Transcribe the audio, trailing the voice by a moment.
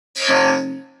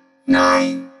10,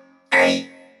 9, 8,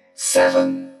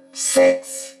 7,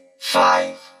 6,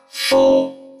 5,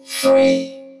 4,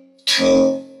 3,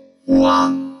 2,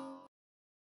 1.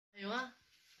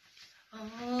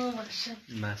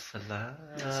 Masalah.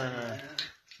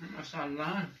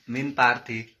 Masalah. Min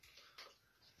party.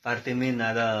 Party min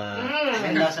ada.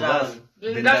 Bindas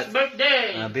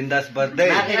birthday. Bindas birthday.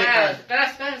 Yes,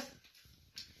 kas.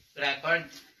 Record.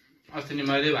 अस्ति नि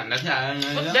मैले भन्दा थियो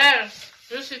आयो there.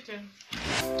 You sit here.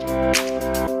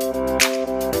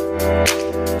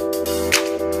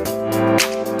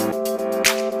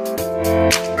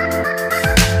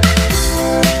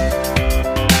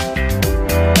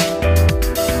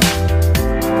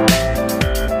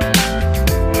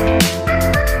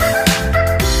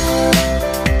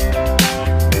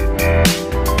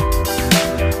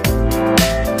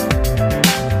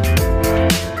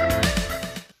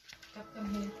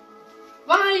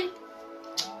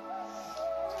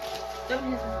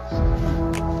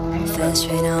 First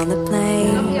train on the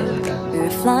plane, we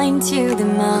were flying to the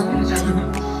mountain,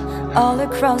 all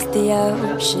across the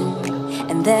ocean,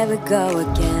 and there we go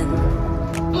again.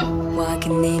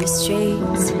 Walking in the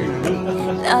streets,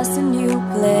 lost in new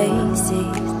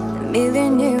places, a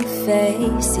million new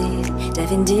faces,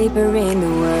 diving deeper in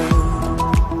the world,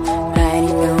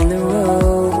 riding on the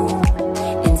road,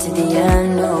 into the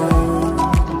unknown,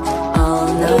 all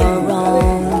on our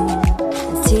own,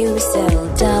 until we settle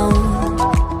down.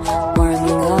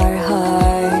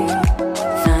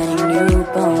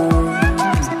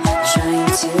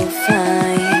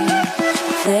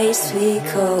 We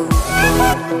call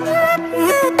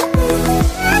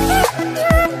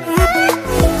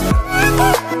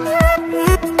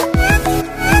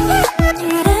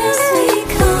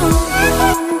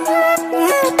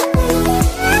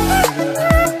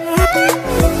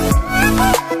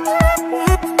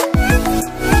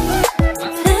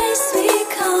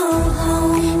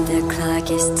home. The clock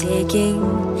is ticking.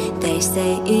 They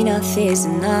say enough is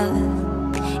enough.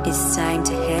 It's time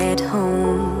to head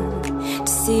home.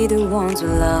 See the ones we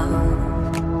love.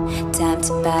 Time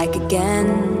to back again,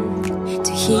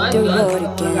 to hit the road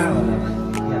again.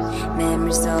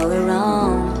 Memories all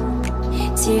around,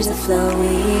 tears are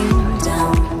flowing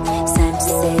down. It's time to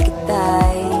say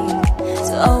goodbye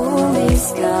to all these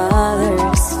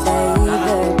colors,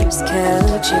 flavors,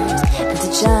 cultures, and to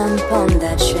jump on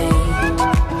that train.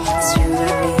 It's true,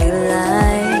 I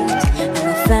realize when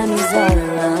my family's all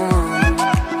around.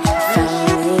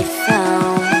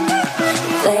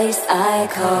 I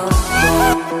call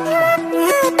home.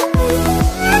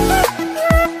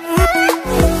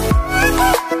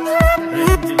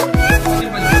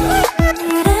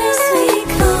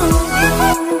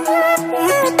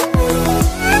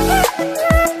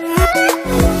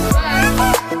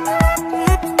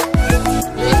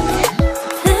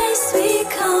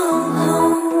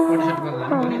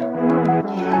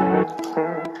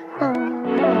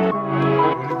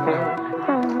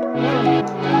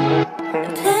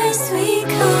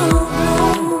 Oh,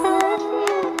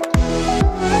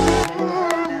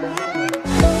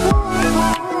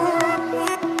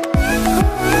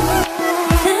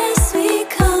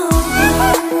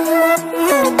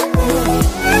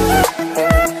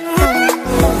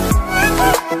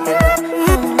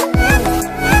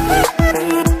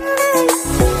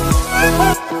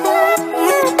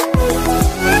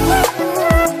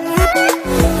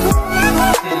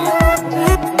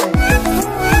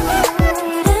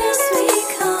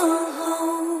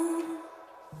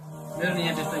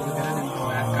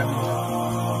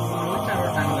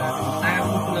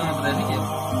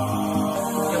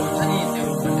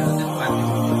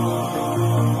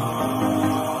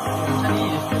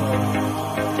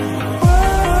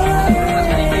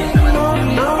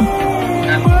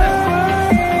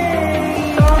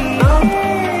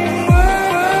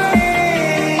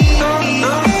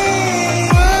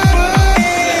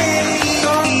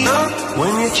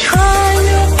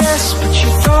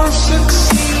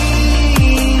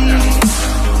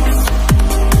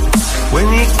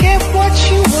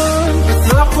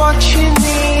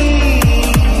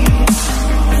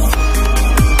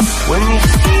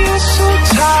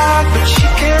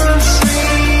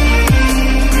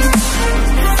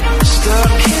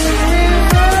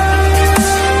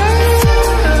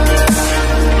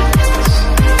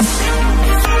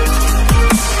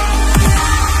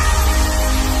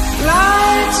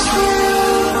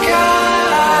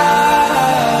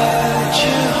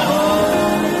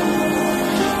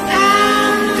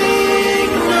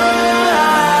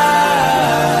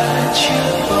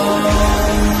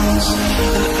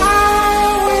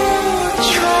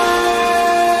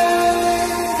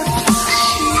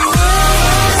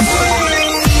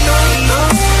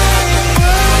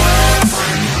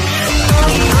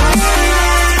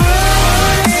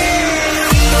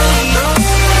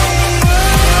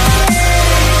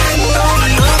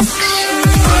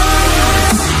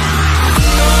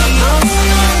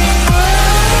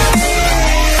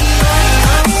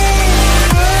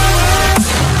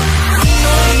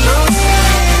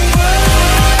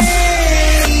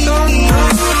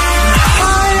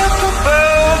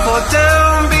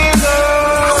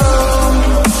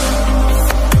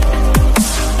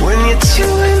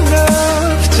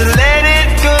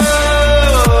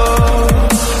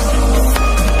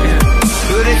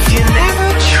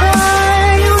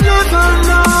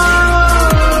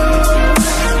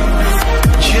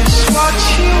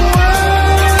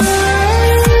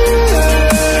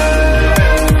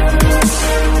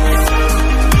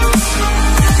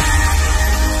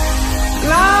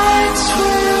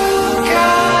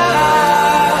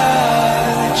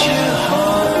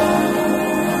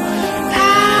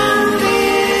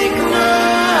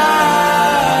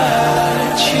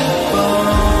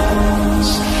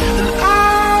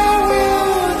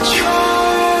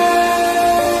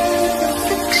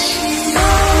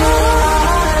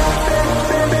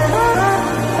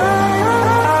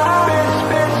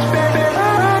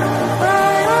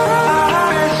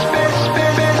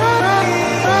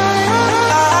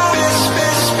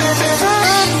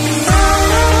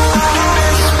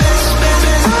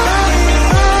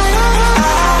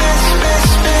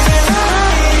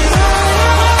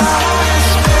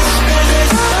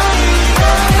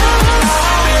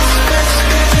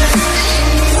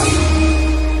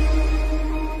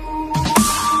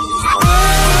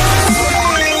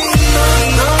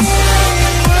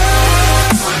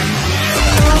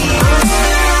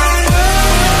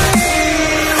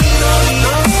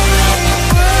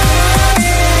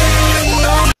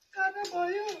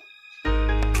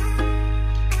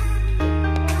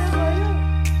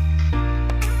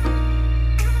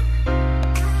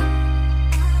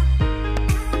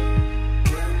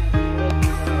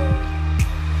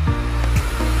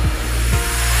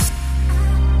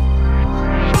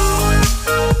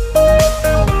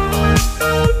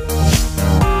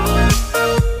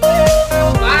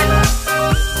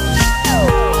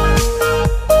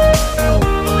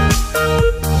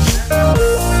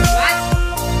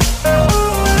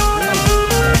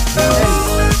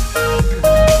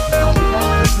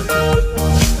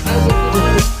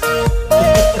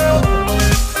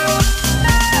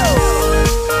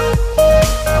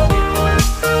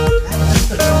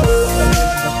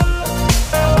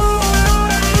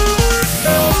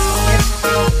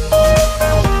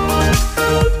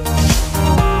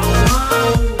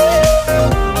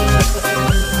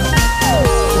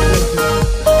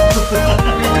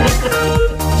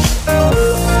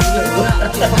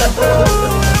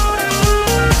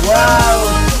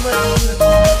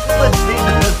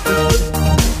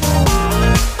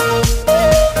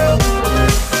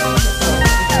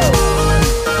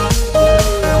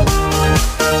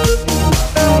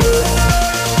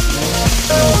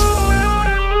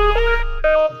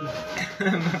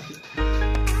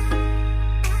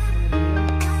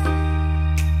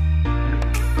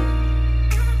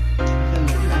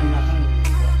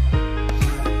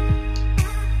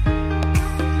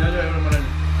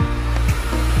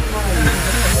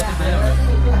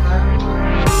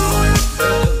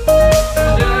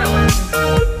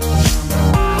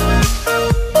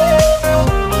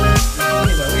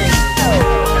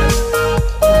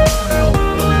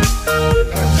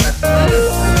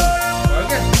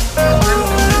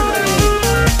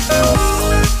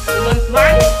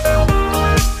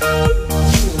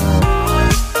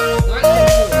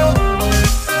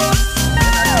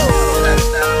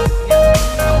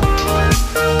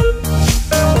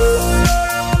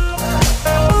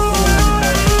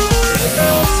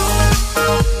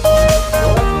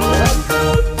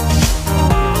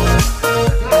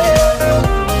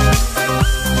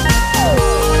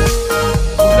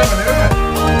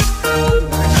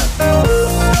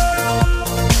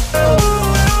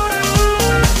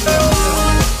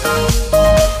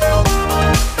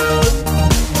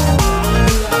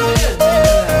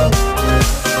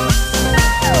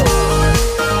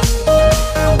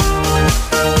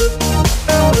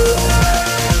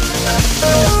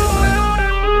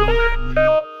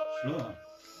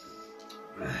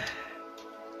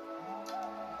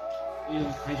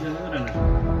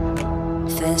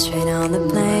 First train on the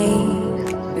plane,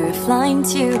 we were flying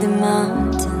to the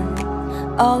mountain,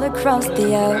 all across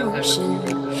the ocean,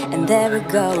 and there we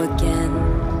go again.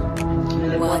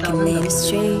 Walking in the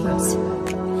streets,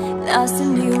 lost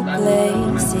in new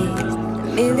places, a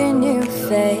million new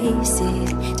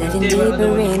faces, diving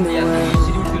deeper in the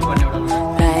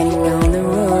world, riding on the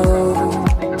road,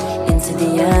 into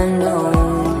the unknown,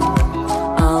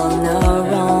 all on our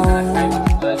own,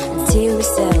 until we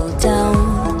settle down.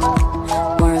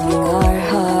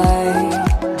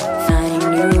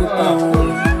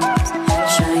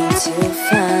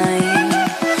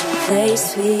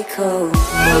 We go.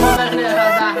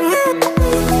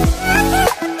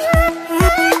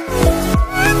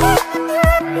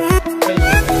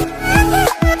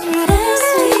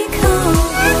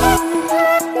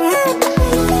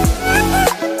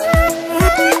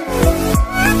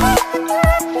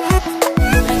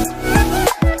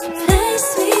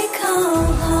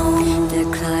 The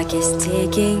clock is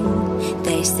ticking.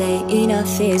 They say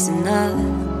enough is enough.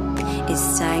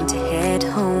 It's time to head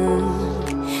home.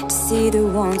 See the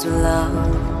ones we love.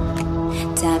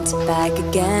 Time to back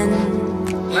again,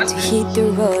 to hit the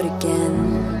road again.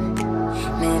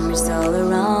 Memories all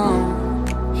around,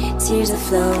 tears are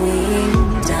flowing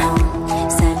down.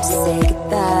 It's time to say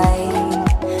goodbye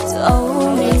to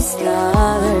all these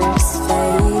colors,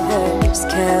 flavors,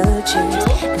 cultures,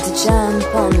 and to jump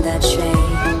on that train.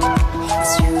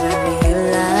 It's true, I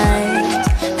realized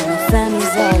that my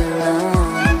family's all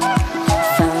around. I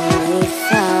finally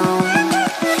found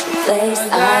place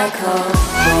I call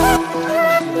home.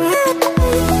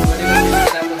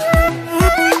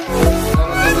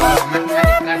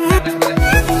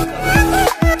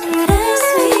 As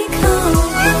we go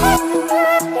home,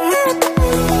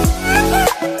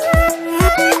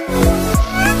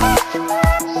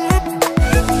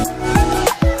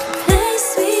 as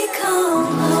we go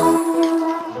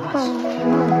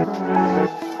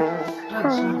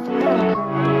home.